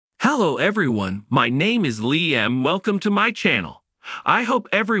Hello everyone, my name is Liam. Welcome to my channel. I hope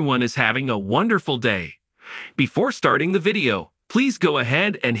everyone is having a wonderful day. Before starting the video, please go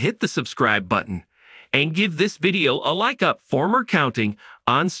ahead and hit the subscribe button and give this video a like up. Former Counting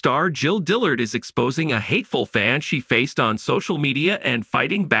On star Jill Dillard is exposing a hateful fan she faced on social media and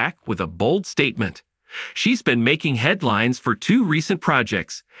fighting back with a bold statement. She's been making headlines for two recent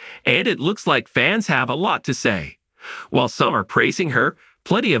projects, and it looks like fans have a lot to say. While some are praising her,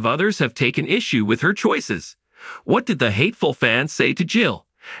 plenty of others have taken issue with her choices. What did the hateful fans say to Jill,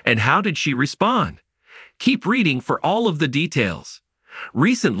 and how did she respond? Keep reading for all of the details.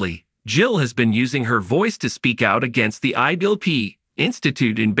 Recently, Jill has been using her voice to speak out against the IBLP,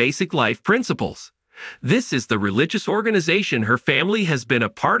 Institute in Basic Life Principles. This is the religious organization her family has been a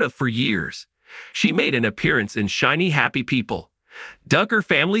part of for years. She made an appearance in Shiny Happy People, dug her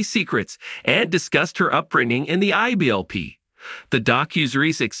family secrets, and discussed her upbringing in the IBLP. The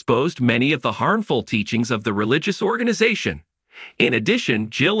docuseries exposed many of the harmful teachings of the religious organization. In addition,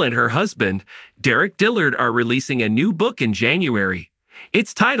 Jill and her husband, Dillard, are releasing a new book in January.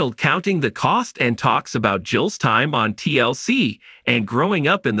 It's titled Counting the Cost and talks about Jill's time on TLC and growing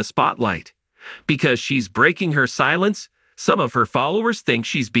up in the spotlight. Because she's breaking her silence, some of her followers think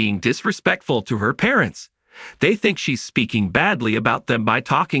she's being disrespectful to her parents. They think she's speaking badly about them by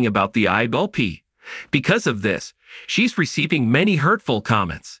talking about the IBLP. Because of this, she's receiving many hurtful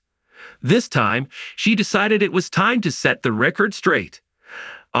comments. This time, she decided it was time to set the record straight.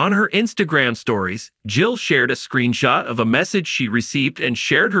 On her Instagram stories, Jill shared a screenshot of a message she received and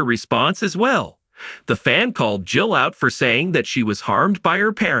shared her response as well. The fan called Jill out for saying that she was harmed by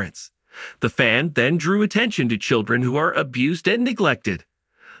her parents. The fan then drew attention to children who are abused and neglected.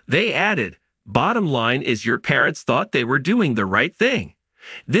 They added, "Bottom line is your parents thought they were doing the right thing.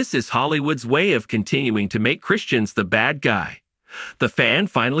 This is Hollywood's way of continuing to make Christians the bad guy." The fan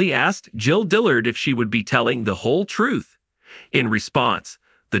finally asked Jill Dillard if she would be telling the whole truth. In response,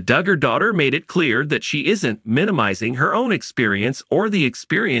 the Duggar daughter made it clear that she isn't minimizing her own experience or the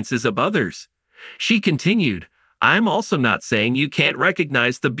experiences of others. She continued, "I'm also not saying you can't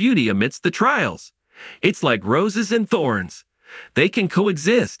recognize the beauty amidst the trials. It's like roses and thorns. They can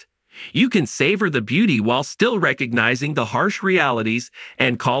coexist. You can savor the beauty while still recognizing the harsh realities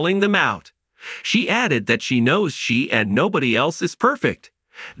and calling them out." She added that she knows she and nobody else is perfect.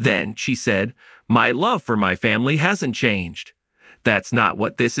 Then, she said, "My love for my family hasn't changed. That's not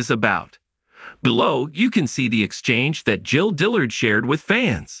what this is about." Below, you can see the exchange that Jill Dillard shared with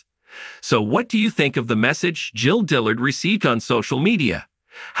fans. So what do you think of the message Jill Dillard received on social media?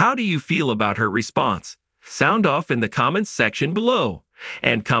 How do you feel about her response? Sound off in the comments section below.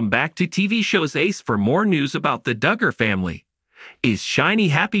 And come back to TV Shows Ace for more news about the Duggar family. Is Shiny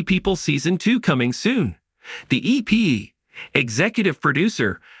Happy People Season 2 coming soon? The EP, executive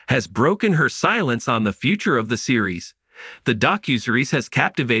producer, has broken her silence on the future of the series. The docuseries has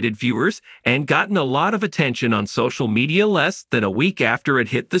captivated viewers and gotten a lot of attention on social media less than a week after it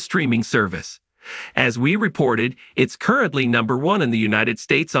hit the streaming service. As we reported, it's currently #1 in the United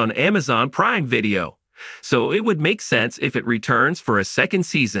States on Amazon Prime Video, so it would make sense if it returns for a second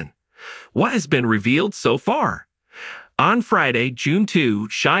season. What has been revealed so far? On Friday, June 2,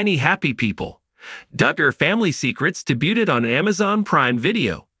 Shiny Happy People, Duggar Family Secrets debuted on Amazon Prime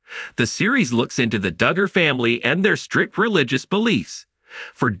Video. The series looks into the Duggar family and their strict religious beliefs.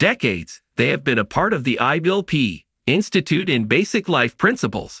 For decades, they have been a part of the IBLP, Institute in Basic Life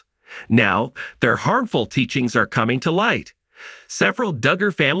Principles. Now, their harmful teachings are coming to light. Several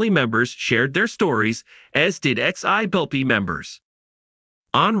Duggar family members shared their stories, as did ex-IBLP members.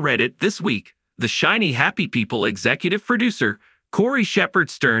 On Reddit this week, the Shiny Happy People executive producer, Corey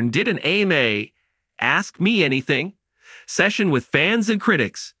Shepard Stern, did an AMA, Ask Me Anything, session with fans and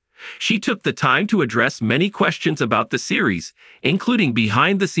critics. She took the time to address many questions about the series, including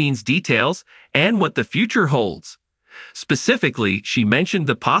behind-the-scenes details and what the future holds. Specifically, she mentioned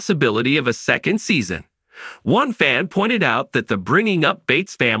the possibility of a second season. One fan pointed out that the Bringing Up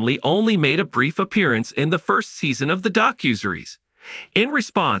Bates family only made a brief appearance in the first season of the docuseries. In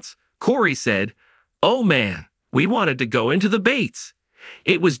response, Corey said, "Oh man, we wanted to go into the Bates.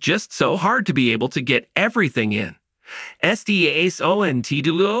 It was just so hard to be able to get everything in.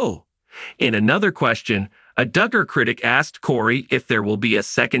 SDASONTDO." In another question, a Duggar critic asked Corey if there will be a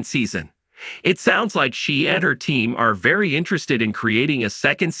second season. It sounds like she and her team are very interested in creating a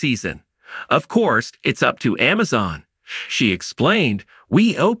second season. Of course, it's up to Amazon. She explained,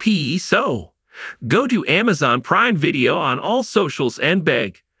 "We OPE so. Go to Amazon Prime Video on all socials and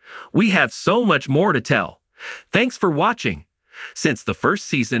beg. We have so much more to tell. Thanks for watching." Since the first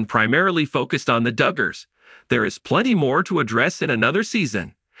season primarily focused on the Duggars, there is plenty more to address in another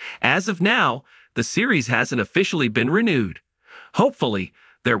season. As of now, the series hasn't officially been renewed. Hopefully,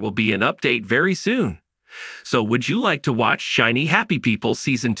 there will be an update very soon. So would you like to watch Shiny Happy People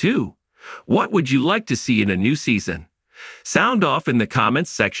Season 2? What would you like to see in a new season? Sound off in the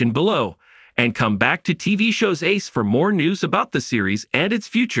comments section below, and come back to TV Shows Ace for more news about the series and its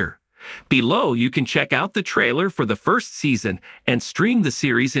future. Below, you can check out the trailer for the first season and stream the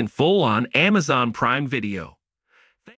series in full on Amazon Prime Video.